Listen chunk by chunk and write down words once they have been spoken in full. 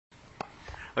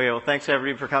Okay, well, thanks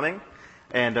everybody for coming,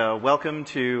 and welcome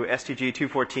to STG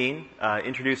 214,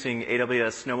 introducing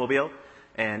AWS Snowmobile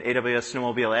and AWS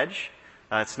Snowmobile Edge.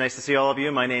 It's nice to see all of you.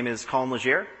 My name is Colin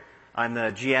Legier. I'm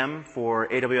the GM for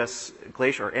AWS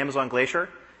Glacier, or Amazon Glacier,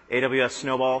 AWS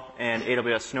Snowball, and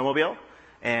AWS Snowmobile.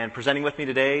 And presenting with me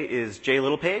today is Jay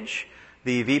Littlepage,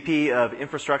 the VP of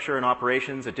Infrastructure and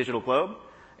Operations at Digital Globe,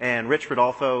 and Rich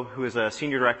Rodolfo, who is a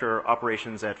Senior Director of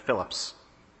Operations at Philips.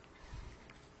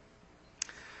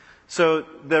 So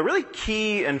the really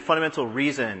key and fundamental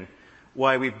reason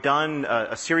why we've done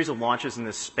a series of launches in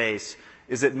this space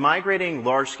is that migrating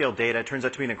large-scale data turns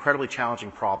out to be an incredibly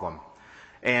challenging problem.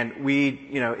 And we,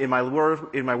 in my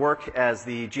work as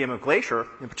the GM of Glacier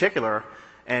in particular,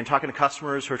 and talking to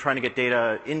customers who are trying to get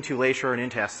data into Glacier and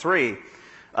into S3,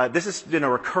 this has been a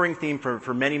recurring theme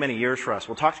for many, many years for us.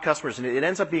 We'll talk to customers, and it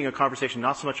ends up being a conversation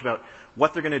not so much about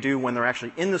what they're going to do when they're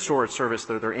actually in the storage service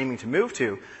that they're aiming to move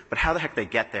to, but how the heck they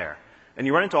get there. And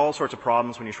you run into all sorts of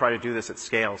problems when you try to do this at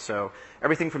scale. So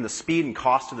everything from the speed and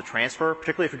cost of the transfer,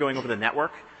 particularly if you're going over the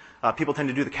network. People tend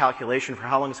to do the calculation for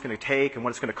how long it's going to take and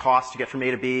what it's going to cost to get from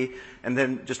A to B, and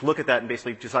then just look at that and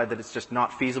basically decide that it's just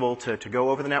not feasible to go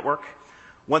over the network.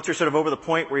 Once you're sort of over the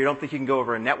point where you don't think you can go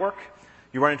over a network,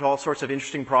 you run into all sorts of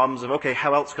interesting problems of, okay,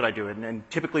 how else could I do it? And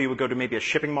typically you would go to maybe a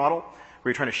shipping model where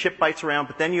you're trying to ship bytes around,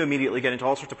 but then you immediately get into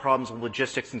all sorts of problems with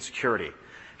logistics and security.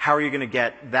 How are you going to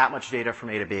get that much data from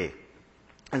A to B?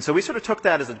 And so we sort of took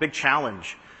that as a big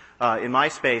challenge in my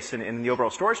space and in the overall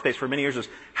storage space for many years is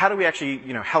how do we actually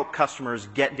help customers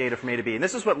get data from A to B? And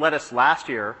this is what led us last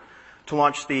year to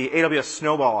launch the AWS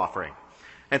Snowball offering.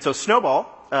 And so Snowball,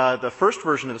 the first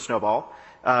version of the Snowball,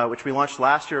 which we launched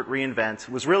last year at reInvent,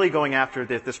 was really going after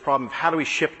this problem of how do we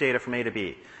ship data from A to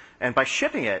B. And by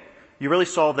shipping it, you really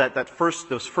solve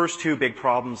those first two big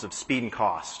problems of speed and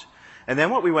cost. And then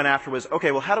what we went after was,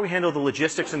 okay, well, how do we handle the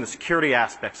logistics and the security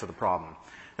aspects of the problem?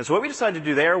 And so what we decided to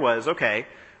do there was, okay,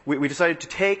 we decided to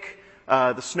take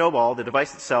the Snowball, the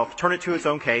device itself, turn it to its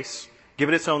own case, give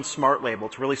it its own smart label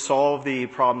to really solve the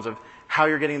problems of how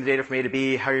you're getting the data from A to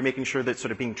B, how you're making sure that it's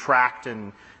sort of being tracked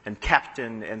and kept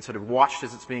and sort of watched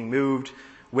as it's being moved.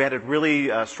 We added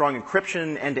really strong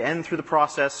encryption end-to-end through the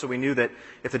process, so we knew that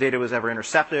if the data was ever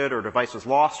intercepted or a device was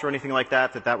lost or anything like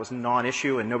that, that was a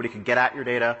non-issue and nobody could get at your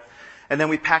data. And then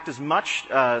we packed as much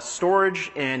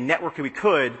storage and network as we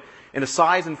could in a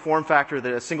size and form factor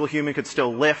that a single human could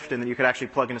still lift and that you could actually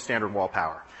plug into standard wall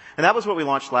power. And that was what we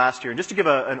launched last year. And just to give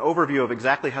an overview of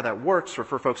exactly how that works for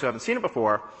folks who haven't seen it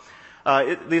before,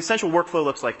 the essential workflow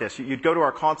looks like this. You'd go to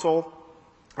our console,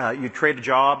 you'd create a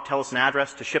job, tell us an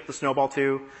address to ship the Snowball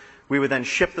to. We would then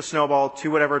ship the Snowball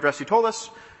to whatever address you told us.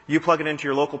 You plug it into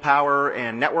your local power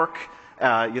and network.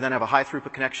 You then have a high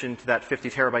throughput connection to that 50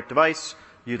 terabyte device.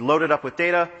 You'd load it up with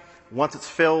data. Once it's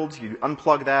filled, you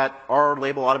unplug that. Our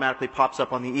label automatically pops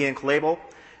up on the e-ink label,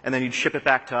 and then you'd ship it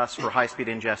back to us for high-speed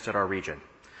ingest at our region.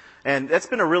 And that's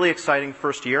been a really exciting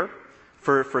first year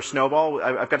for Snowball.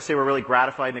 I've got to say we're really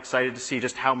gratified and excited to see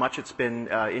just how much it's been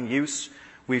in use.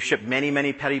 We've shipped many,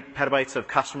 many petabytes of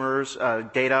customers'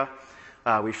 data.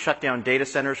 We've shut down data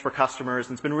centers for customers,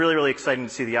 and it's been really, really exciting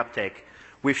to see the uptake.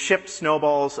 We've shipped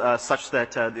Snowballs such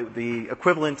that the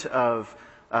equivalent of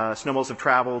Snowballs have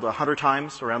traveled 100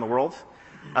 times around the world.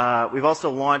 We've also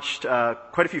launched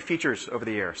quite a few features over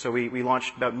the year. So we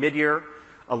launched about mid-year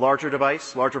a larger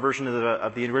version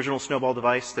of the original Snowball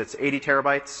device that's 80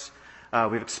 terabytes.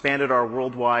 We've expanded our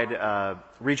worldwide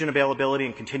region availability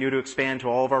and continue to expand to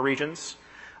all of our regions.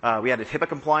 We added HIPAA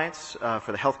compliance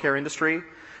for the healthcare industry.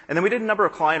 And then we did a number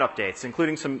of client updates,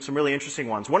 including some really interesting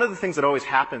ones. One of the things that always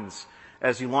happens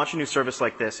as you launch a new service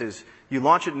like this is you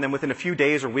launch it and then within a few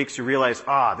days or weeks you realize,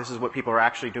 this is what people are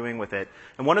actually doing with it.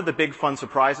 And one of the big fun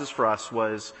surprises for us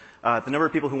was the number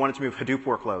of people who wanted to move Hadoop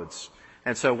workloads.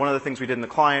 And so one of the things we did in the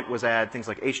client was add things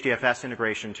like HDFS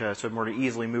integration to sort of more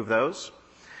easily move those.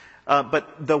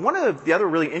 But one of the other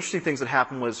really interesting things that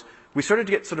happened was we started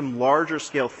to get sort of larger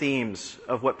scale themes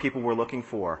of what people were looking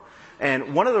for.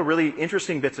 And one of the really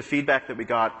interesting bits of feedback that we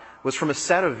got was from a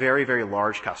set of very, very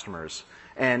large customers.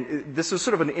 And this was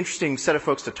sort of an interesting set of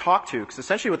folks to talk to, because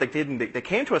essentially what they did, and they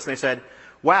came to us and they said,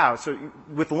 wow, so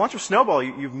with the launch of Snowball,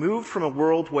 you've moved from a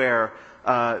world where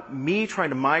me trying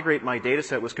to migrate my data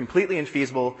set was completely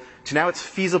infeasible to now it's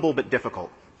feasible but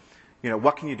difficult.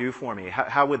 What can you do for me?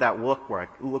 How would that look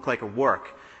like or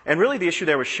work? And really the issue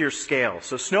there was sheer scale.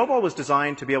 So Snowball was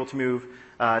designed to be able to move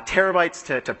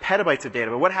terabytes to petabytes of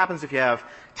data. But what happens if you have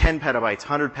 10 petabytes,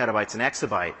 100 petabytes, an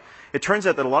exabyte? It turns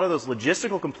out that a lot of those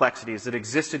logistical complexities that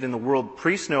existed in the world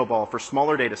pre-Snowball for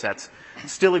smaller data sets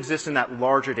still exist in that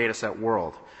larger data set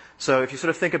world. So if you sort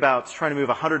of think about trying to move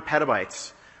 100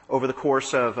 petabytes over the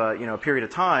course of a period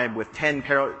of time with 10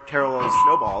 parallel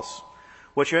snowballs,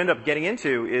 what you end up getting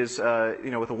into is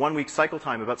with a 1 week cycle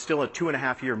time about still a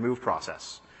 2.5-year move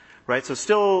process, right? So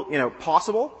still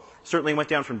possible. Certainly went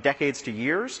down from decades to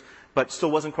years, but still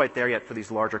wasn't quite there yet for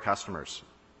these larger customers.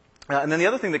 And then the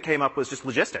other thing that came up was just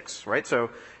logistics, right? So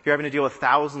you're having to deal with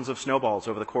thousands of snowballs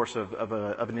over the course of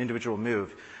an individual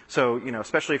move. So,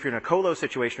 especially if you're in a colo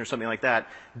situation or something like that,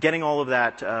 getting all of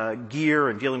that gear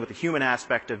and dealing with the human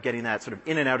aspect of getting that sort of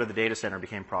in and out of the data center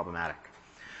became problematic.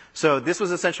 So this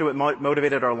was essentially what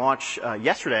motivated our launch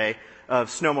yesterday of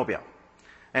Snowmobile.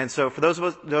 And so for those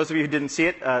of you who didn't see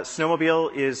it,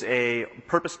 Snowmobile is a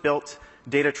purpose-built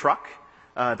data truck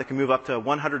that can move up to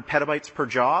 100 petabytes per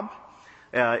job.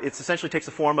 It essentially takes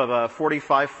the form of a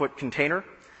 45-foot container.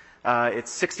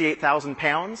 It's 68,000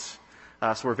 pounds,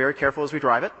 so we're very careful as we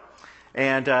drive it,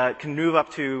 and can move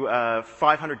up to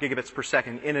 500 gigabits per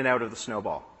second in and out of the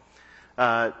snowball.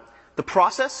 The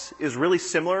process is really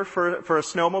similar for a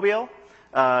snowmobile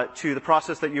to the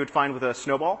process that you would find with a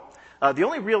snowball. The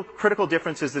only real critical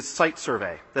difference is this site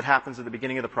survey that happens at the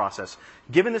beginning of the process.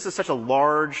 Given this is such a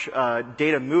large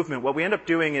data movement, what we end up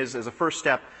doing is, as a first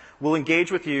step, we'll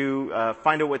engage with you,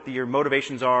 find out what your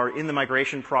motivations are in the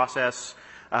migration process,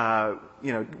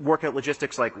 work out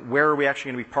logistics like where are we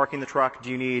actually going to be parking the truck? Do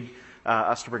you need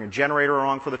us to bring a generator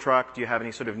along for the truck? Do you have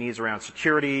any sort of needs around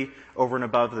security over and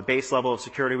above the base level of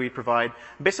security we provide?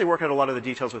 Basically work out a lot of the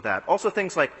details with that. Also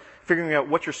things like figuring out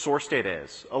what your source data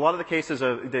is. A lot of the cases,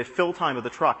 the fill time of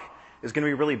the truck is going to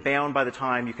be really bound by the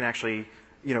time you can actually,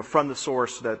 from the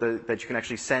source that you can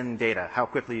actually send data, how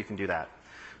quickly you can do that.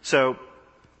 So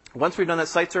once we've done that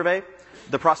site survey,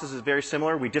 the process is very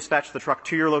similar. We dispatch the truck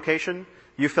to your location.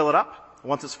 You fill it up.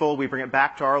 Once it's full, we bring it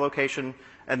back to our location,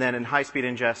 and then in high-speed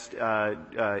ingest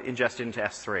into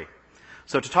S3.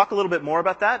 So to talk a little bit more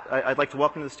about that, I'd like to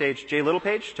welcome to the stage Jay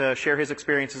Littlepage to share his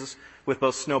experiences with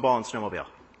both Snowball and Snowmobile.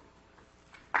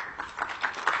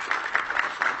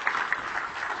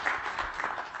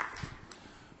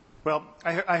 Well,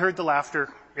 I heard the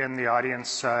laughter in the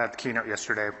audience at the keynote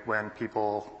yesterday when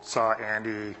people saw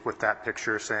Andy with that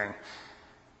picture saying,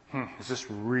 is this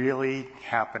really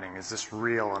happening? Is this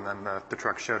real? And then the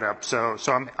truck showed up. So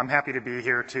I'm happy to be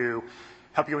here to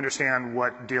help you understand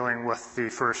what dealing with the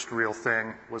first real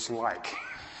thing was like.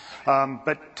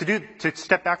 But to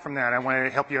step back from that, I want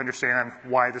to help you understand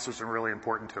why this was really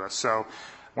important to us. So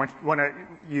I want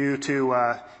you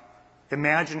to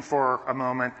imagine for a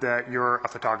moment that you're a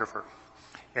photographer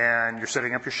and you're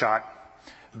setting up your shot,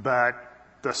 but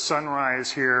the sunrise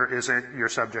here isn't your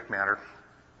subject matter.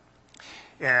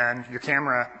 And your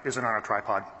camera isn't on a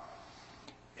tripod,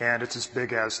 and it's as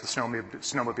big as the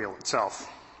snowmobile itself.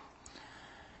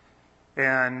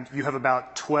 And you have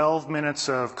about 12 minutes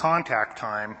of contact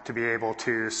time to be able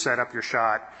to set up your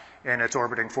shot, and it's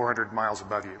orbiting 400 miles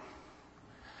above you.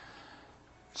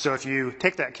 So if you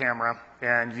take that camera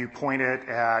and you point it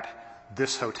at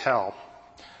this hotel,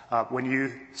 when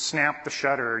you snap the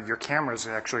shutter, your camera is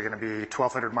actually going to be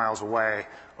 1,200 miles away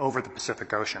over the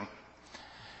Pacific Ocean.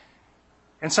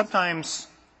 And sometimes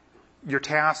your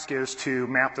task is to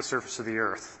map the surface of the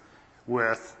Earth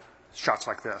with shots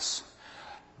like this.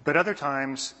 But other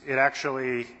times, it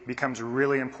actually becomes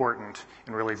really important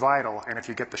and really vital, and if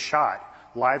you get the shot,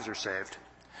 lives are saved.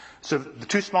 So the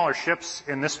two smaller ships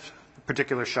in this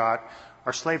particular shot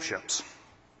are slave ships.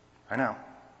 I know,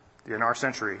 in our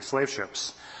century, slave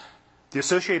ships. The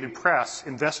Associated Press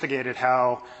investigated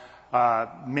how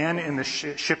men in the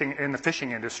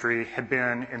fishing industry had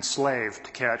been enslaved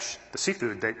to catch the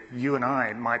seafood that you and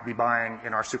I might be buying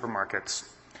in our supermarkets.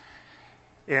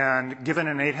 And given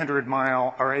an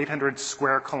 800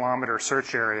 square kilometer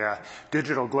search area,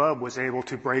 Digital Globe was able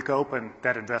to break open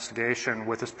that investigation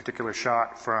with this particular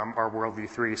shot from our WorldView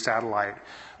 3 satellite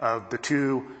of the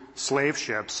two slave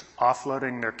ships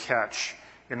offloading their catch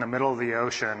in the middle of the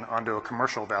ocean onto a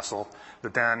commercial vessel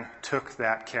that then took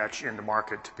that catch into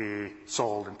market to be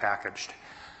sold and packaged.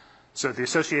 So the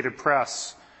Associated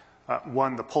Press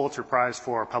won the Pulitzer Prize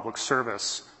for Public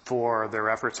Service for their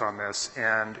efforts on this,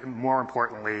 and more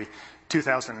importantly,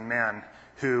 2,000 men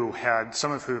who had,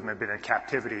 some of whom had been in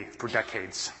captivity for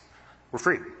decades, were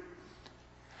freed.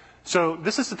 So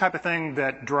this is the type of thing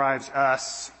that drives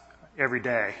us every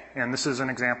day, and this is an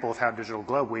example of how Digital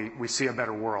Globe, we see a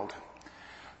better world.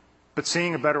 But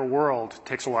seeing a better world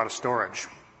takes a lot of storage.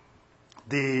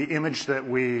 The image that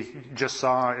we just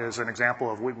saw is an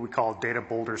example of what we call data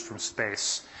boulders from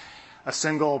space. A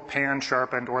single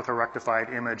pan-sharpened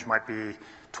orthorectified image might be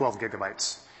 12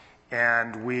 gigabytes.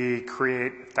 And we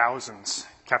create thousands,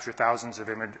 capture thousands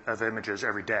of images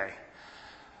every day.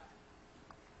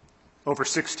 Over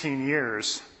 16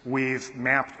 years, we've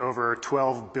mapped over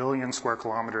 12 billion square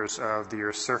kilometers of the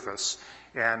Earth's surface.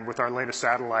 And with our latest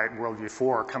satellite, WorldView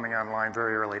 4, coming online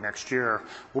very early next year,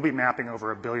 we'll be mapping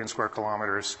over 1 billion square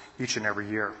kilometers each and every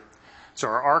year. So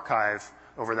our archive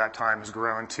over that time has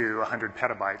grown to 100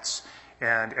 petabytes.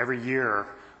 And every year,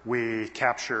 we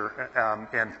capture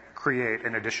and create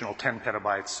an additional 10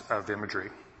 petabytes of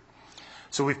imagery.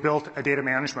 So we've built a data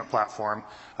management platform,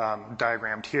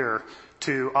 diagrammed here,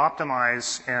 to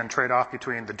optimize and trade off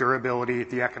between the durability,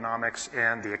 the economics,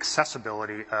 and the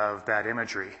accessibility of that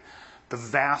imagery. The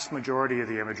vast majority of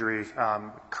the imagery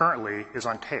currently is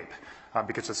on tape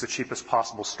because it's the cheapest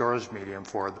possible storage medium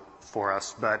for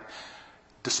us. But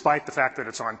despite the fact that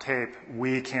it's on tape,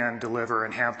 we can deliver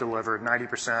and have delivered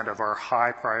 90% of our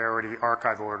high priority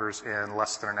archive orders in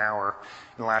less than an hour.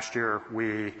 And last year,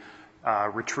 we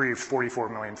retrieved 44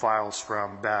 million files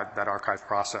from that archive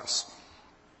process.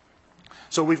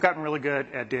 So we've gotten really good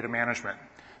at data management,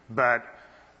 but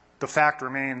the fact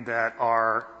remained that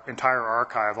our entire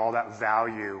archive, all that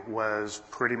value, was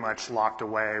pretty much locked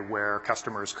away where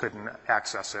customers couldn't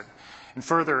access it. And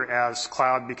further, as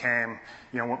cloud became,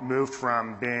 moved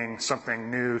from being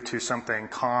something new to something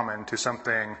common to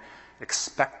something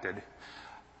expected,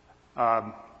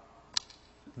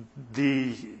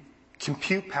 the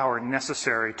compute power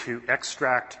necessary to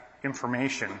extract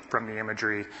information from the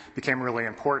imagery became really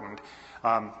important.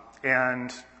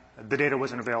 And the data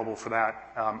wasn't available for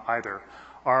that either.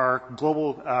 Our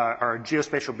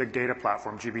geospatial big data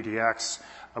platform, GBDX,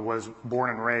 was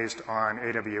born and raised on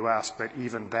AWS, but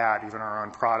even our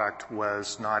own product,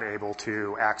 was not able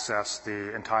to access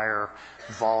the entire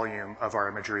volume of our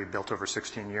imagery built over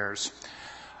 16 years.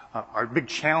 Our big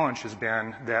challenge has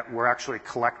been that we're actually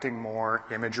collecting more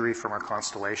imagery from our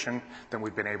constellation than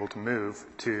we've been able to move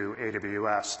to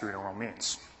AWS through normal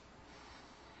means.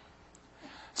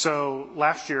 So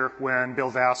last year, when Bill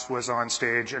Vass was on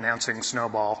stage announcing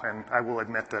Snowball, and I will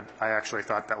admit that I actually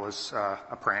thought that was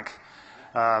a prank,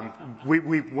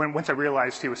 once I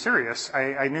realized he was serious,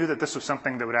 I knew that this was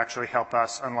something that would actually help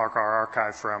us unlock our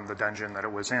archive from the dungeon that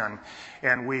it was in.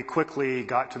 And we quickly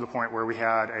got to the point where we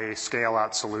had a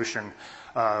scale-out solution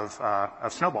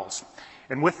of snowballs.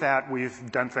 And with that,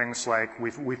 we've done things like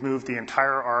we've moved the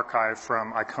entire archive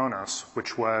from IKONOS,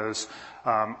 which was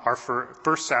our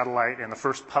first satellite and the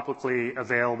first publicly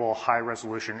available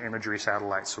high-resolution imagery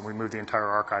satellite. So we moved the entire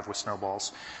archive with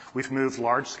snowballs. We've moved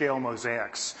large-scale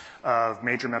mosaics of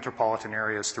major metropolitan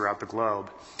areas throughout the globe.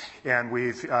 And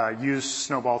we've used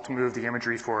Snowball to move the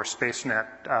imagery for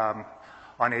SpaceNet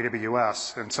on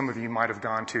AWS, and some of you might have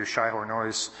gone to Shai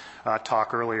Hornoy's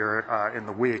talk earlier in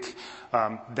the week.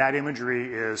 That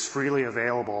imagery is freely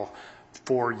available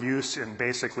for use in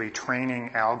basically training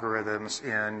algorithms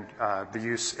in the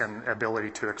use and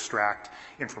ability to extract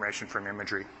information from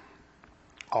imagery,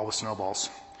 all with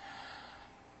snowballs.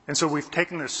 And so we've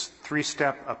taken this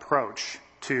three-step approach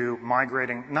to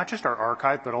migrating not just our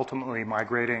archive, but ultimately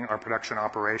migrating our production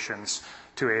operations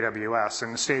to AWS.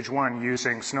 In stage one,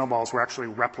 using snowballs, we're actually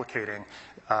replicating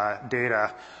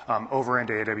data over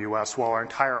into AWS while our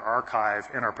entire archive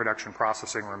and our production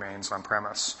processing remains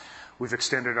on-premise. We've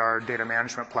extended our data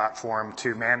management platform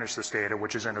to manage this data,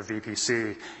 which is in a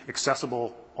VPC,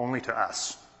 accessible only to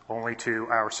us, only to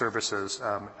our services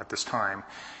at this time.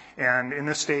 And in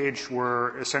this stage,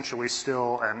 we're essentially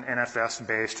still an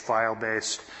NFS-based,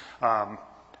 file-based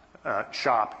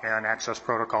shop and access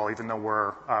protocol, even though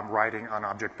we're writing on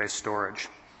object-based storage.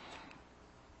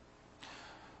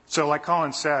 So like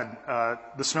Colin said,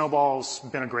 the Snowball's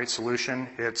been a great solution.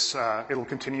 It'll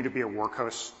continue to be a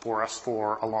workhorse for us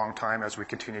for a long time as we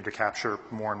continue to capture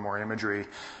more and more imagery.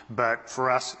 But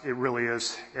for us, it really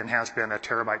is and has been a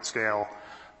terabyte scale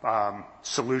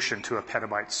solution to a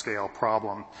petabyte scale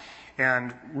problem.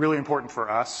 And really important for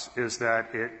us is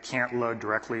that it can't load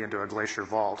directly into a Glacier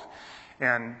Vault.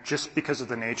 And just because of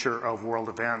the nature of world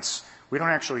events, we don't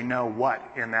actually know what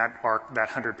in that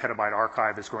 100 petabyte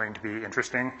archive is going to be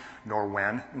interesting, nor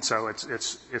when. And so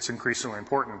it's increasingly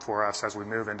important for us as we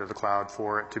move into the cloud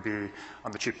for it to be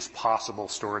on the cheapest possible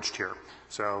storage tier.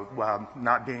 So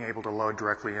not being able to load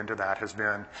directly into that has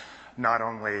been not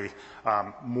only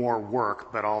more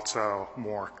work, but also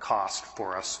more cost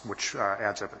for us, which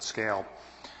adds up at scale.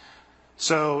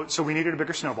 So we needed a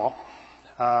bigger Snowball,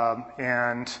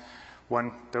 and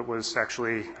one that was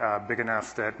actually big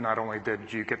enough that not only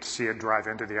did you get to see it drive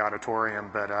into the auditorium,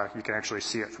 but you can actually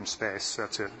see it from space.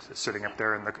 That's it, sitting up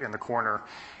there in the corner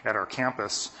at our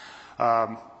campus.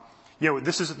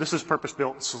 This is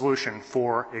purpose-built solution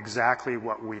for exactly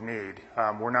what we need.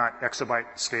 We're not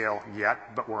exabyte scale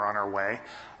yet, but we're on our way.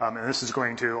 And this is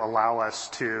going to allow us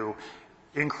to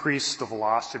increase the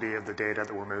velocity of the data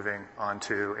that we're moving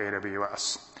onto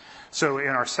AWS. So in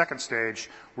our second stage,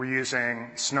 we're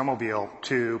using Snowmobile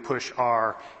to push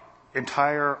our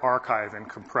entire archive in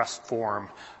compressed form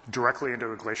directly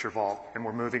into a Glacier Vault, and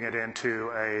we're moving it into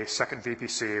a second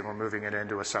VPC, and we're moving it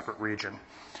into a separate region.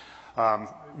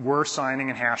 We're signing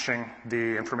and hashing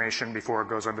the information before it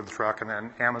goes under the truck, and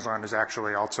then Amazon is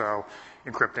actually also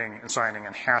encrypting and signing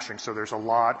and hashing. So there's a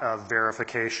lot of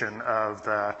verification of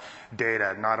the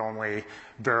data, not only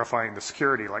verifying the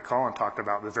security like Colin talked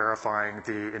about, but verifying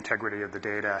the integrity of the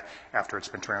data after it's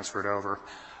been transferred over.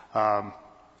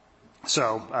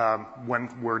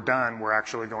 When we're done, we're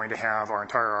actually going to have our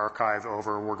entire archive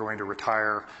over. We're going to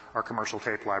retire our commercial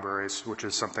tape libraries, which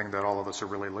is something that all of us are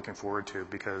really looking forward to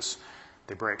because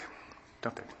they break,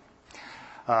 don't they?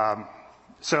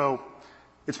 So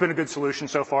it's been a good solution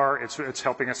so far. It's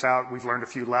helping us out. We've learned a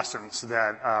few lessons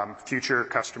that future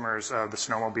customers of the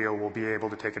Snowmobile will be able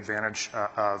to take advantage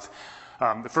of.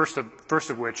 The first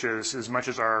of which is, as much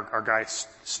as our guy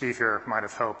Steve here might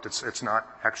have hoped, it's not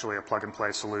actually a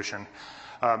plug-and-play solution.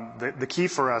 The key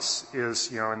for us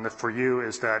is, and for you,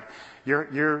 is that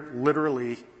you're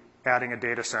literally adding a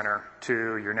data center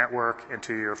to your network and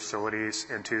to your facilities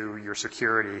and to your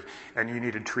security, and you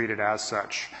need to treat it as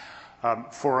such.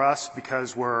 For us,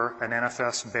 because we're an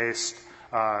NFS-based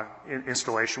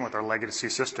installation with our legacy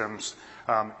systems,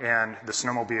 and the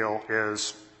Snowmobile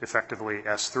is effectively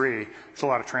S3, there's a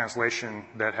lot of translation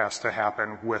that has to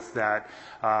happen with that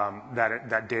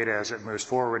data as it moves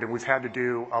forward. And we've had to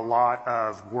do a lot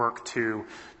of work to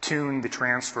tune the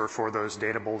transfer for those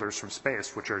data boulders from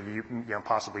space, which are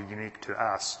possibly unique to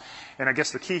us. And I guess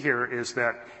the key here is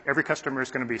that every customer is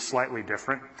going to be slightly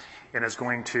different and is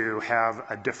going to have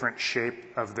a different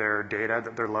shape of their data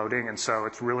that they're loading. And so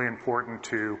it's really important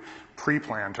to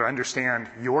pre-plan, to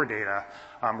understand your data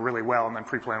really well, and then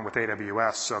pre-plan with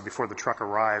AWS. So before the truck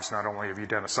arrives, not only have you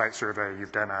done a site survey,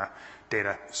 you've done a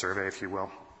data survey, if you will.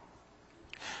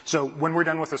 So when we're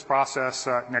done with this process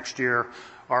next year,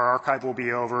 our archive will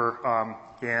be over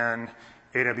in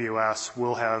AWS.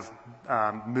 We'll have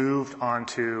moved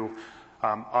onto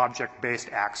object-based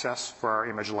access for our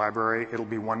image library. It'll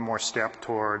be one more step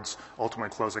towards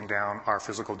ultimately closing down our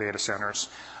physical data centers.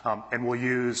 And we'll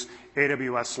use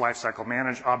AWS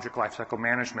object lifecycle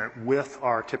management with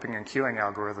our tipping and queuing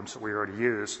algorithms that we already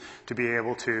use to be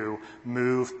able to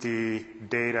move the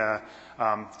data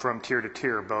from tier to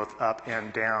tier, both up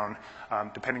and down,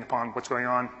 depending upon what's going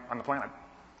on the planet.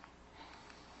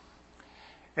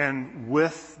 And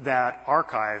with that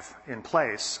archive in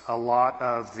place, a lot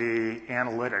of the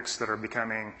analytics that are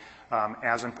becoming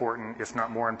as important, if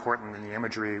not more important than the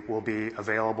imagery, will be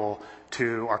available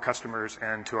to our customers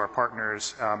and to our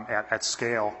partners at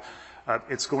scale.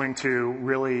 It's going to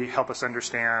really help us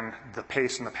understand the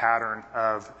pace and the pattern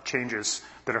of changes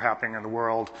that are happening in the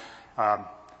world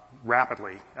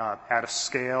rapidly at a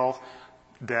scale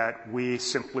that we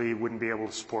simply wouldn't be able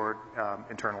to support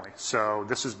internally. So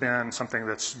this has been something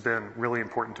that's been really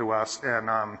important to us, and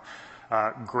I'm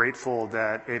grateful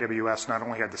that AWS not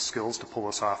only had the skills to pull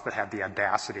this off, but had the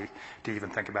audacity to even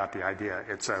think about the idea.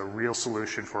 It's a real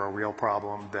solution for a real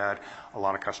problem that a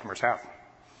lot of customers have.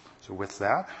 So with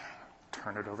that,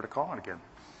 turn it over to Colin again.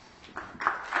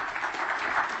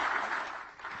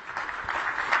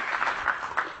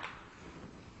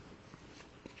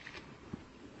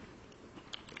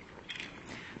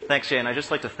 Thanks, Jay, and I'd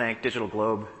just like to thank Digital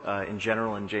Globe in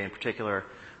general and Jay in particular.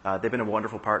 They've been a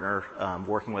wonderful partner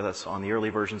working with us on the early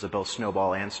versions of both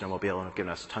Snowball and Snowmobile and have given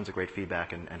us tons of great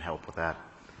feedback and help with that.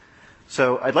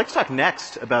 So I'd like to talk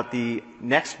next about the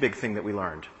next big thing that we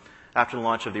learned after the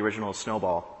launch of the original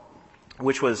Snowball,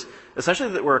 which was essentially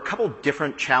that there were a couple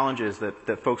different challenges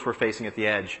that folks were facing at the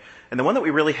edge. And the one that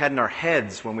we really had in our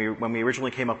heads when we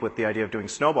originally came up with the idea of doing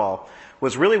Snowball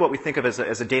was really what we think of as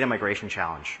a data migration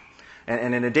challenge.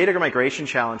 And in a data migration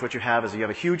challenge, what you have is you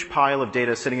have a huge pile of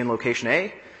data sitting in location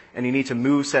A, and you need to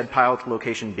move said pile to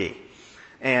location B.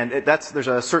 And there's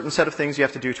a certain set of things you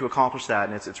have to do to accomplish that,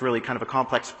 and it's really kind of a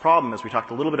complex problem, as we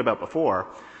talked a little bit about before.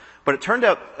 But it turned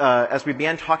out, as we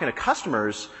began talking to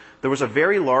customers, there was a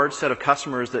very large set of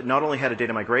customers that not only had a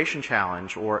data migration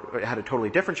challenge or had a totally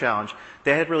different challenge,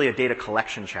 they had really a data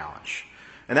collection challenge.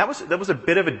 And that was a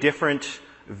bit of a different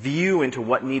view into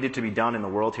what needed to be done in the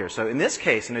world here. So in this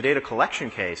case, in a data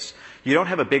collection case, you don't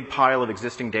have a big pile of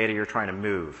existing data you're trying to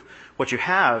move. What you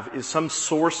have is some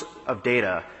source of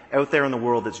data out there in the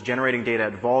world that's generating data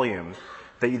at volume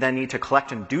that you then need to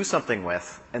collect and do something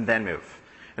with and then move.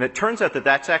 And it turns out that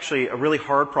that's actually a really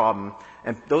hard problem,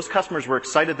 and those customers were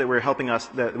excited that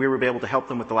we were able to help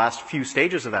them with the last few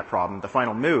stages of that problem, the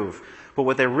final move. But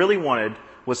what they really wanted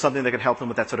was something that could help them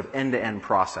with that sort of end-to-end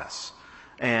process.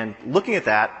 And looking at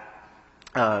that,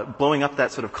 blowing up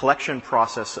that sort of collection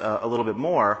process a little bit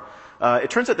more,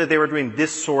 it turns out that they were doing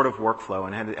this sort of workflow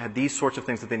and had these sorts of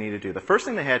things that they needed to do. The first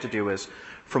thing they had to do is,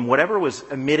 from whatever was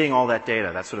emitting all that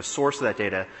data, that sort of source of that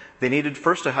data, they needed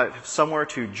first to have somewhere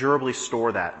to durably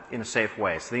store that in a safe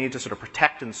way. So they needed to sort of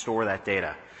protect and store that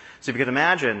data. So if you could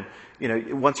imagine,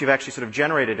 once you've actually sort of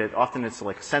generated it, often it's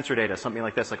like sensor data, something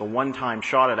like this, like a one-time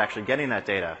shot at actually getting that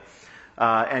data,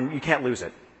 and you can't lose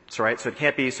it. So, right? So it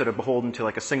can't be sort of beholden to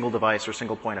like a single device or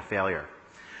single point of failure.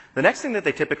 The next thing that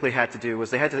they typically had to do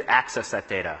was they had to access that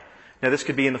data. Now, this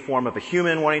could be in the form of a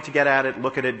human wanting to get at it,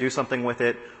 look at it, do something with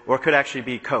it, or it could actually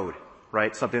be code,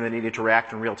 right? Something that needed to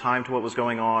react in real time to what was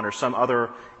going on, or some other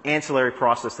ancillary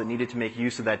process that needed to make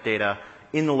use of that data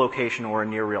in the location or in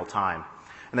near real time.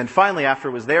 And then finally, after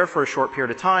it was there for a short period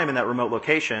of time in that remote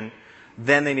location,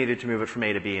 then they needed to move it from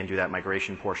A to B and do that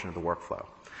migration portion of the workflow.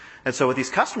 And so what these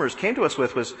customers came to us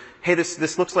with was, hey,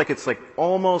 this looks like it's like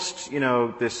almost,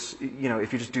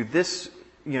 if you just do this,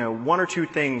 one or two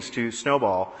things to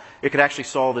Snowball, it could actually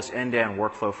solve this end-to-end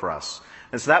workflow for us.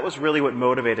 And so that was really what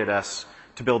motivated us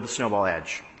to build the Snowball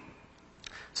Edge.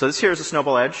 So this here is the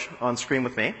Snowball Edge on screen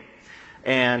with me.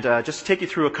 And just to take you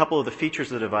through a couple of the features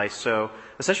of the device. So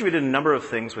essentially we did a number of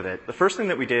things with it. The first thing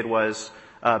that we did was,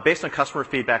 based on customer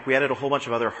feedback, we added a whole bunch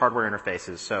of other hardware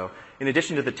interfaces. So in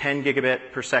addition to the 10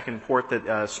 gigabit per second port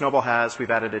that Snowball has,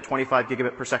 we've added a 25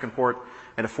 gigabit per second port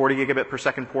and a 40 gigabit per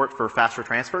second port for faster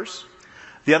transfers.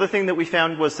 The other thing that we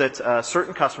found was that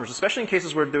certain customers, especially in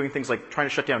cases where we're doing things like trying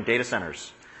to shut down data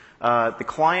centers, the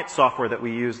client software that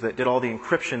we used that did all the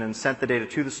encryption and sent the data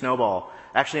to the Snowball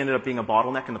actually ended up being a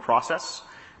bottleneck in the process.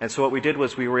 And so what we did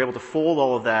was we were able to fold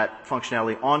all of that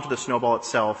functionality onto the Snowball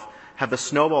itself, have the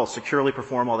Snowball securely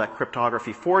perform all that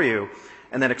cryptography for you,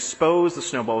 and then expose the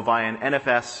Snowball via an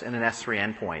NFS and an S3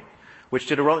 endpoint, which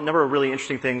did a number of really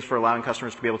interesting things for allowing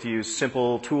customers to be able to use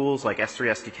simple tools like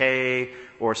S3 SDK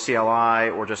or CLI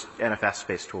or just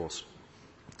NFS-based tools.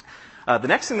 The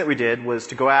next thing that we did was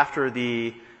to go after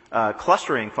the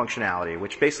clustering functionality,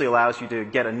 which basically allows you to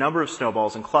get a number of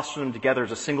Snowballs and cluster them together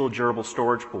as a single durable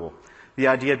storage pool. The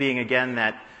idea being, again,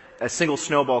 that a single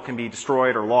Snowball can be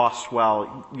destroyed or lost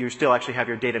while you still actually have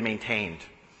your data maintained.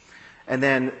 And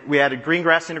then we added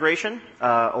Greengrass integration,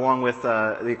 along with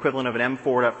the equivalent of an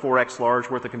M4.4x large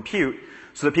worth of compute,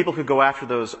 so that people could go after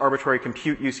those arbitrary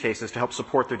compute use cases to help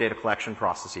support their data collection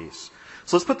processes.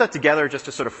 So let's put that together just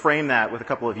to sort of frame that with a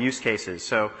couple of use cases.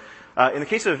 So in the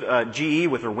case of GE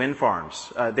with their wind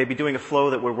farms, they'd be doing a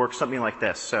flow that would work something like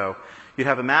this. So you'd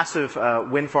have a massive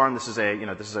wind farm. This is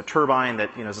a turbine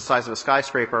that is the size of a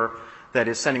skyscraper that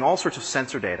is sending all sorts of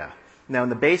sensor data. Now, in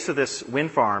the base of this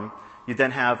wind farm, you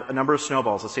then have a number of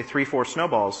Snowballs, let's say 3-4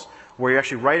 Snowballs, where you're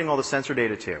actually writing all the sensor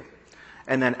data to.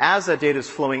 And then as that data is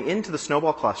flowing into the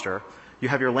Snowball cluster, you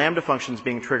have your Lambda functions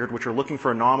being triggered, which are looking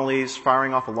for anomalies,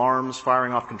 firing off alarms,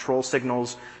 firing off control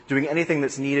signals, doing anything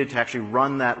that's needed to actually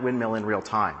run that windmill in real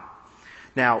time.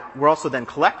 Now, we're also then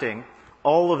collecting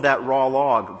all of that raw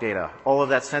log data, all of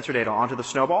that sensor data onto the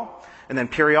Snowball, and then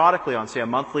periodically on, say, a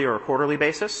monthly or a quarterly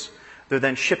basis, they're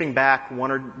then shipping back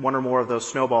one or more of those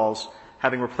Snowballs,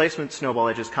 having replacement Snowball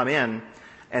edges come in,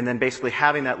 and then basically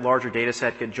having that larger data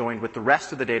set get joined with the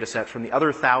rest of the data set from the other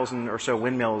 1,000 or so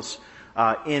windmills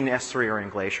in S3 or in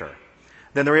Glacier.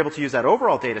 Then they're able to use that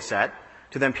overall data set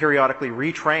to then periodically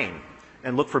retrain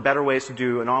and look for better ways to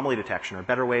do anomaly detection or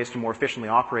better ways to more efficiently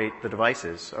operate the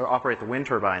devices or operate the wind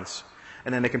turbines.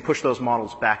 And then they can push those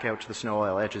models back out to the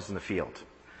Snowball edges in the field.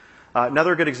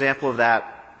 Another good example of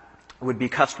that would be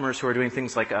customers who are doing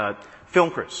things like film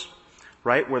crews,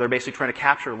 right, where they're basically trying to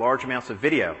capture large amounts of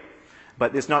video.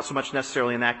 But it's not so much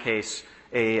necessarily in that case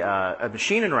a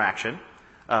machine interaction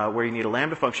where you need a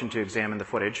Lambda function to examine the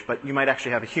footage, but you might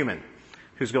actually have a human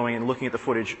who's going and looking at the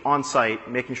footage on site,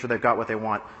 making sure they've got what they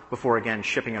want before, again,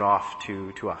 shipping it off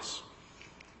to us.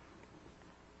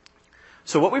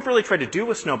 So what we've really tried to do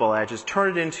with Snowball Edge is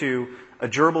turn it into a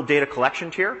durable data collection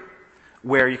tier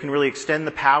where you can really extend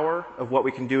the power of what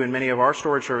we can do in many of our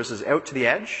storage services out to the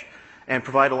edge and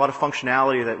provide a lot of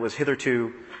functionality that was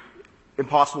hitherto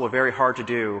impossible or very hard to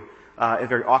do and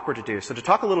very awkward to do. So to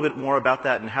talk a little bit more about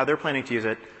that and how they're planning to use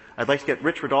it, I'd like to get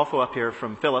Rich Rodolfo up here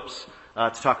from Philips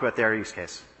to talk about their use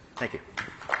case. Thank you.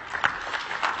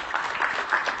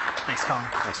 Thanks, Colin.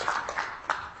 Thanks.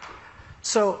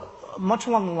 So much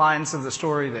along the lines of the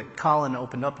story that Colin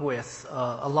opened up with,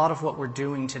 a lot of what we're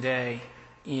doing today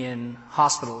in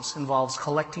hospitals involves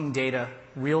collecting data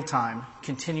real-time,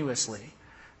 continuously,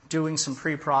 doing some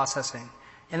pre-processing,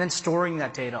 and then storing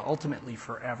that data ultimately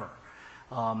forever.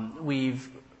 We've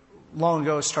long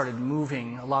ago started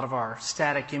moving a lot of our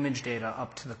static image data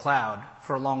up to the cloud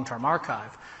for a long-term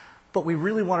archive. But we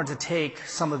really wanted to take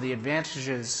some of the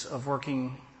advantages of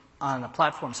working on a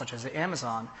platform such as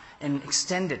Amazon and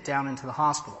extend it down into the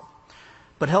hospital.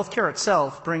 But healthcare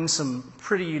itself brings some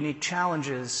pretty unique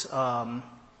challenges.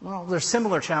 Well, there's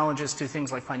similar challenges to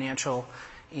things like financial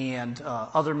and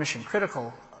other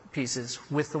mission-critical pieces,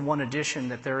 with the one addition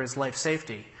that there is life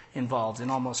safety involved in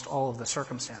almost all of the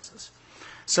circumstances.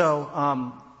 So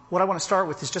what I want to start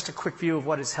with is just a quick view of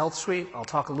what is HealthSuite. I'll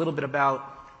talk a little bit about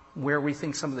where we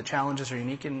think some of the challenges are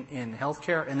unique in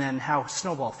healthcare, and then how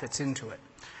Snowball fits into it.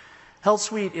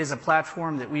 HealthSuite is a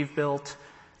platform that we've built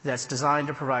that's designed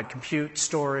to provide compute,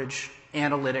 storage,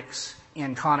 analytics,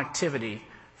 and connectivity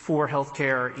for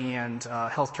healthcare and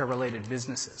healthcare-related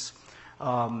businesses.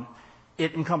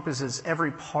 It encompasses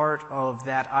every part of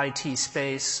that IT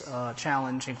space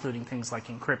challenge, including things like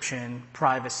encryption,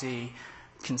 privacy,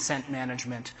 consent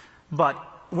management. But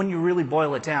when you really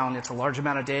boil it down, it's a large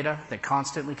amount of data that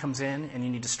constantly comes in, and you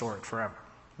need to store it forever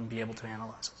and be able to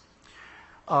analyze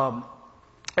it.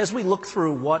 As we look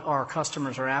through what our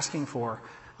customers are asking for,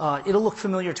 it'll look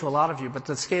familiar to a lot of you, but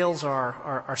the scales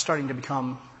are starting to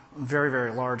become very,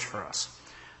 very large for us.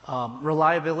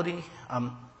 Reliability,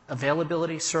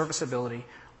 availability, serviceability,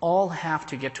 all have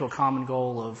to get to a common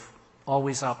goal of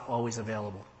always up, always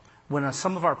available. When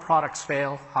some of our products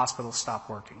fail, hospitals stop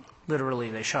working. Literally,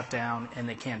 they shut down and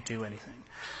they can't do anything.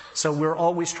 So we're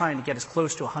always trying to get as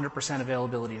close to 100%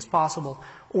 availability as possible,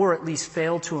 or at least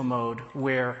fail to a mode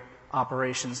where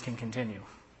operations can continue.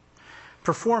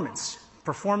 Performance.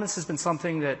 Performance has been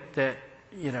something that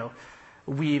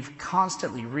we've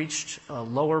constantly reached a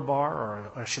lower bar,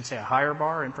 or I should say a higher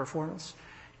bar in performance.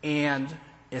 And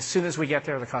as soon as we get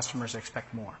there, the customers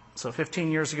expect more. So 15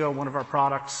 years ago, one of our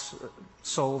products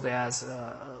sold as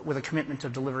with a commitment to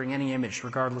delivering any image,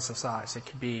 regardless of size. It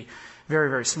could be very,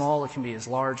 very small. It can be as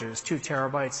large as 2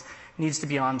 terabytes. It needs to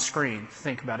be on screen.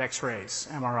 Think about X-rays,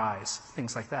 MRIs,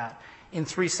 things like that, in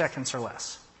 3 seconds or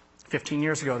less. 15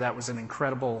 years ago, that was an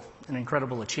incredible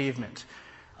achievement.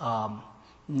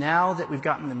 Now that we've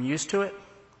gotten them used to it,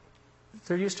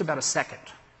 they're used to about a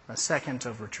second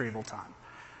of retrieval time.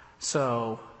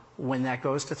 So when that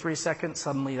goes to 3 seconds,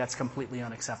 suddenly that's completely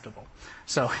unacceptable.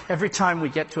 So every time we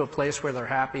get to a place where they're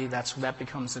happy, that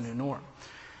becomes the new norm.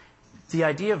 The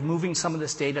idea of moving some of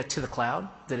this data to the cloud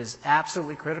that is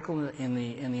absolutely critical in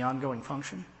the ongoing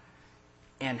function,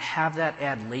 and have that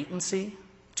add latency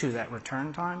to that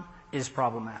return time, is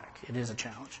problematic. It is a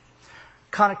challenge.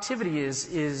 Connectivity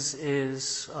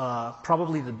is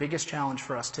probably the biggest challenge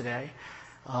for us today,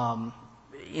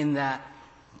 in that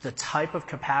the type of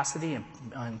capacity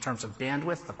in terms of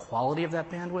bandwidth, the quality of that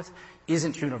bandwidth,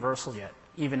 isn't universal yet,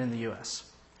 even in the US.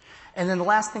 And then the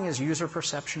last thing is user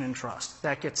perception and trust.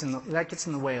 That gets in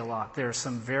the way a lot. There are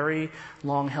some very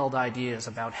long-held ideas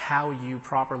about how you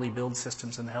properly build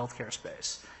systems in the healthcare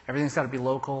space. Everything's got to be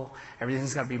local.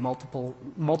 Everything's got to be multiple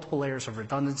layers of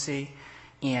redundancy.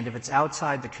 And if it's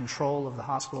outside the control of the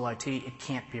hospital IT, it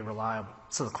can't be reliable.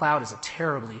 So the cloud is a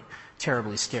terribly,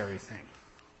 terribly scary thing.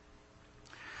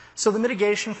 So the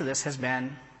mitigation for this has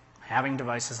been having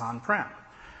devices on-prem.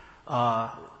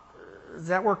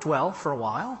 That worked well for a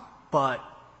while, but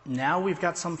now we've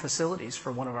got some facilities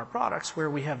for one of our products where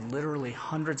we have literally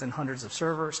hundreds and hundreds of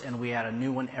servers, and we add a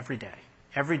new one every day.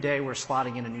 Every day we're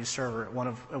slotting in a new server at one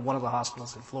of the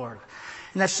hospitals in Florida.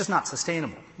 And that's just not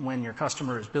sustainable. When your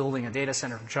customer is building a data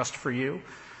center just for you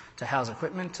to house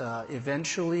equipment,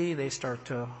 eventually they start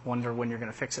to wonder when you're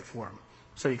going to fix it for them.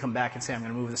 So you come back and say, I'm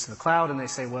going to move this to the cloud, and they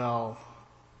say, well,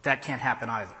 that can't happen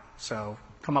either. So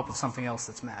come up with something else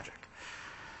that's magic.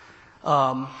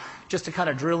 Just to kind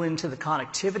of drill into the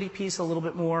connectivity piece a little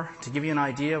bit more, to give you an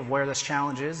idea of where this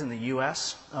challenge is in the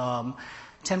U.S.,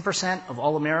 10% of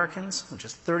all Americans, which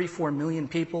is 34 million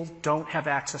people, don't have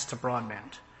access to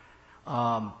broadband.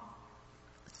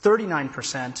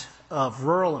 39% of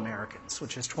rural Americans,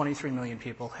 which is 23 million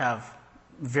people, have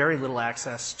very little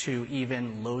access to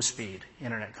even low-speed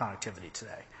internet connectivity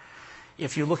today.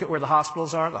 If you look at where the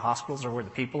hospitals are where the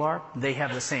people are. They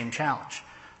have the same challenge.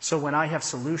 So when I have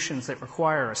solutions that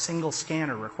require a single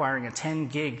scanner requiring a 10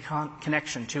 gig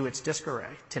connection to its disk array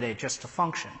today just to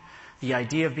function, the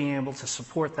idea of being able to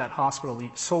support that hospital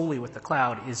solely with the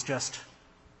cloud is just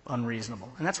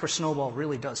unreasonable. And that's where Snowball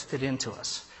really does fit into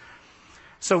us.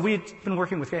 So we've been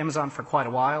working with Amazon for quite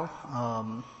a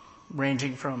while,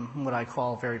 ranging from what I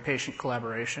call very patient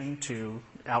collaboration to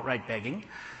outright begging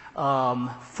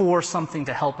for something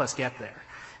to help us get there.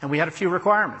 And we had a few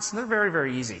requirements, and they're very,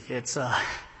 very easy.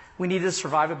 We needed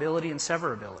survivability and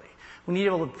severability. We need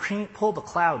to be able to pull the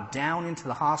cloud down into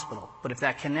the hospital, but if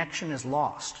that connection is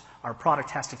lost, our product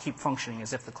has to keep functioning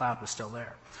as if the cloud was still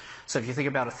there. So if you think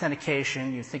about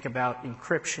authentication, you think about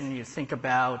encryption, you think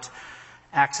about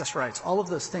access rights, all of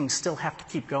those things still have to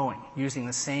keep going using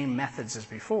the same methods as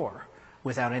before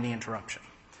without any interruption.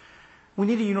 We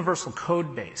need a universal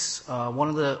code base. One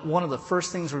of the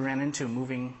first things we ran into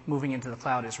moving into the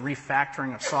cloud is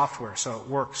refactoring of software so it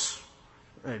works,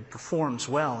 it performs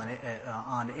well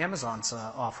on Amazon's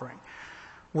offering.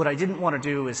 What I didn't want to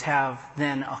do is have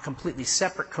then a completely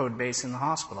separate code base in the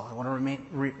hospital. I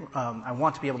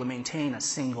want to be able to maintain a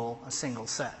single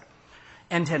set.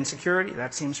 End-to-end security,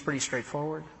 that seems pretty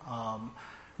straightforward.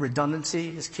 Redundancy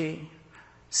is key.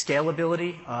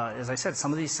 Scalability, as I said,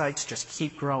 some of these sites just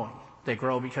keep growing. They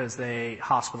grow because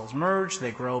hospitals merge.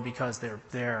 They grow because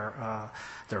their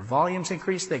volumes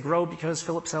increase. They grow because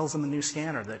Philips sells them a new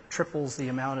scanner that triples the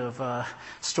amount of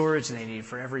storage they need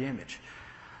for every image.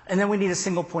 And then we need a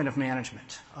single point of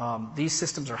management. These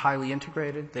systems are highly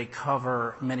integrated. They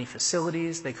cover many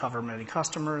facilities. They cover many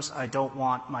customers. I don't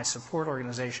want my support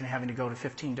organization having to go to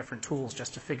 15 different tools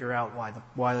just to figure out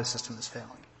why the system is failing.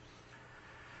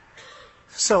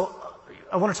 So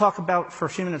I want to talk about for a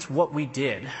few minutes what we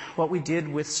did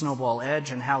with Snowball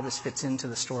Edge and how this fits into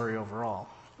the story overall.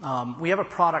 We have a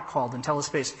product called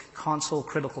IntelliSpace Console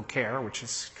Critical Care, which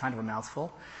is kind of a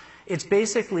mouthful. It's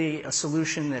basically a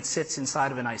solution that sits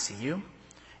inside of an ICU,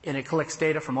 and it collects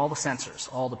data from all the sensors,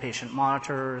 all the patient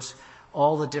monitors,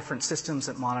 all the different systems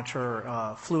that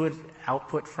monitor fluid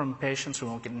output from patients. We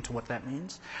won't get into what that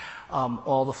means.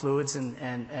 All the fluids and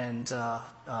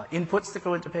inputs that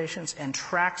go into patients, and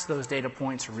tracks those data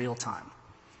points real time.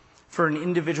 For an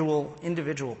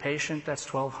individual patient,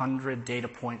 that's 1,200 data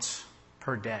points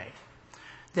per day.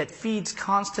 That feeds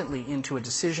constantly into a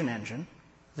decision engine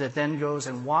that then goes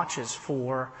and watches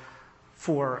for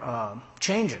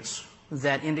changes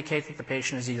that indicate that the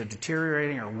patient is either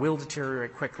deteriorating or will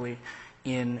deteriorate quickly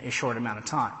in a short amount of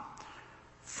time.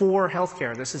 For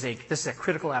healthcare, this is a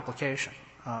critical application.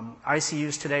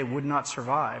 ICUs today would not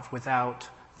survive without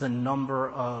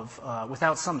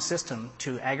without some system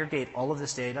to aggregate all of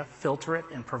this data, filter it,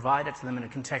 and provide it to them in a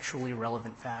contextually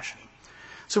relevant fashion.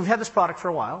 So we've had this product for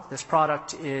a while. This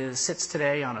product sits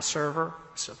today on a server,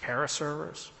 so a pair of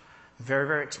servers, very,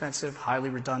 very expensive, highly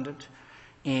redundant,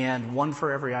 and one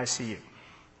for every ICU.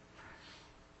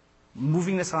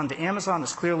 Moving this onto Amazon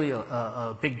is clearly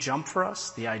a big jump for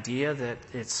us. The idea that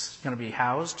it's going to be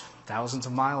housed thousands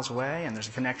of miles away and there's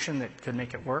a connection that could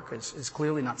make it work is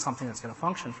clearly not something that's going to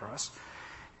function for us.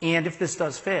 And if this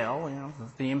does fail,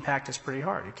 the impact is pretty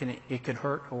hard. It could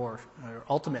hurt or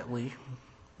ultimately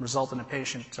result in a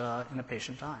patient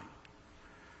dying.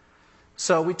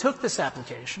 So we took this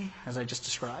application, as I just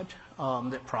described,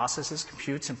 that processes,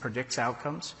 computes, and predicts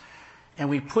outcomes, and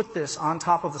we put this on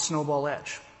top of the Snowball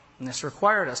Edge. And this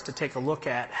required us to take a look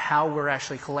at how we're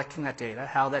actually collecting that data,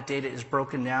 how that data is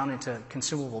broken down into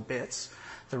consumable bits,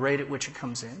 the rate at which it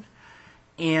comes in,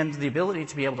 and the ability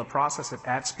to be able to process it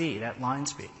at speed, at line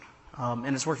speed.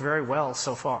 And it's worked very well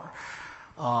so far.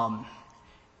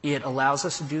 It allows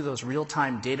us to do those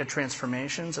real-time data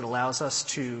transformations. It allows us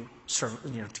to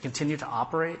continue to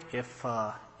operate if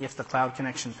the cloud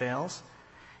connection fails.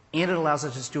 And it allows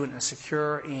us to do it in a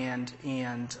secure and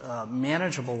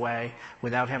manageable way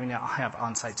without having to have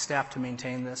on-site staff to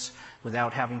maintain this,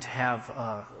 without having to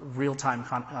have real-time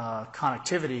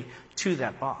connectivity to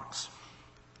that box.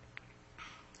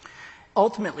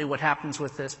 Ultimately, what happens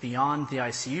with this beyond the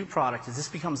ICU product is this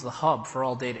becomes the hub for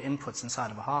all data inputs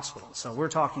inside of a hospital. So we're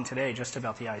talking today just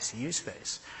about the ICU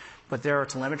space. But there are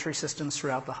telemetry systems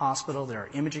throughout the hospital. There are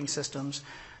imaging systems.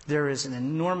 There is an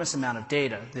enormous amount of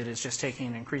data that is just taking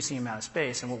an increasing amount of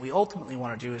space. And what we ultimately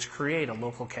want to do is create a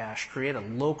local cache, create a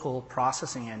local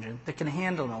processing engine that can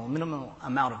handle a minimal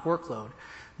amount of workload,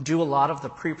 do a lot of the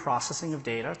pre-processing of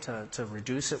data to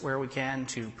reduce it where we can,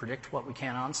 to predict what we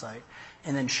can on site,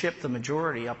 and then ship the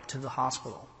majority up to the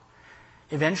hospital.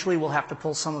 Eventually, we'll have to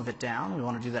pull some of it down. We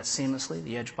want to do that seamlessly.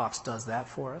 The EdgeBox does that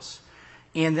for us.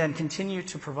 And then continue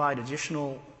to provide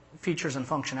additional features and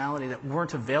functionality that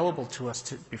weren't available to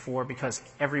us before because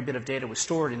every bit of data was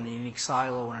stored in a unique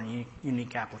silo and a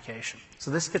unique application.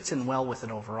 So this fits in well with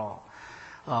it overall.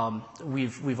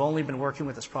 We've only been working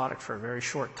with this product for a very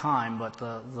short time, but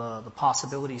the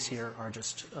possibilities here are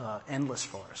just endless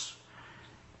for us.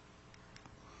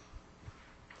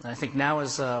 And I think now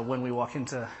is when we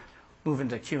move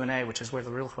into Q&A, which is where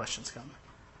the real questions come.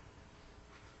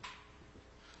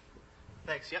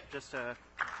 Thanks. Yep. Just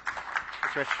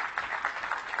Rich.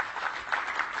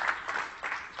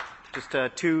 Just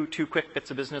two quick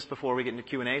bits of business before we get into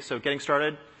Q&A. So getting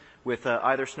started, with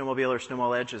either Snowmobile or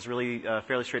Snowmall Edge is really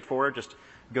fairly straightforward. Just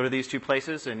go to these two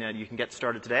places and you can get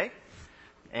started today.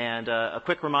 And a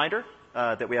quick reminder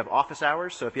that we have office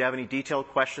hours, so if you have any detailed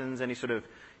questions, any sort of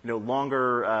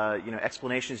longer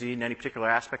explanations you need in any particular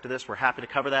aspect of this, we're happy to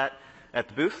cover that at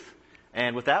the booth.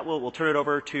 And with that, we'll turn it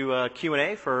over to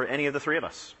Q&A for any of the three of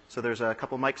us. So there's a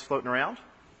couple mics floating around.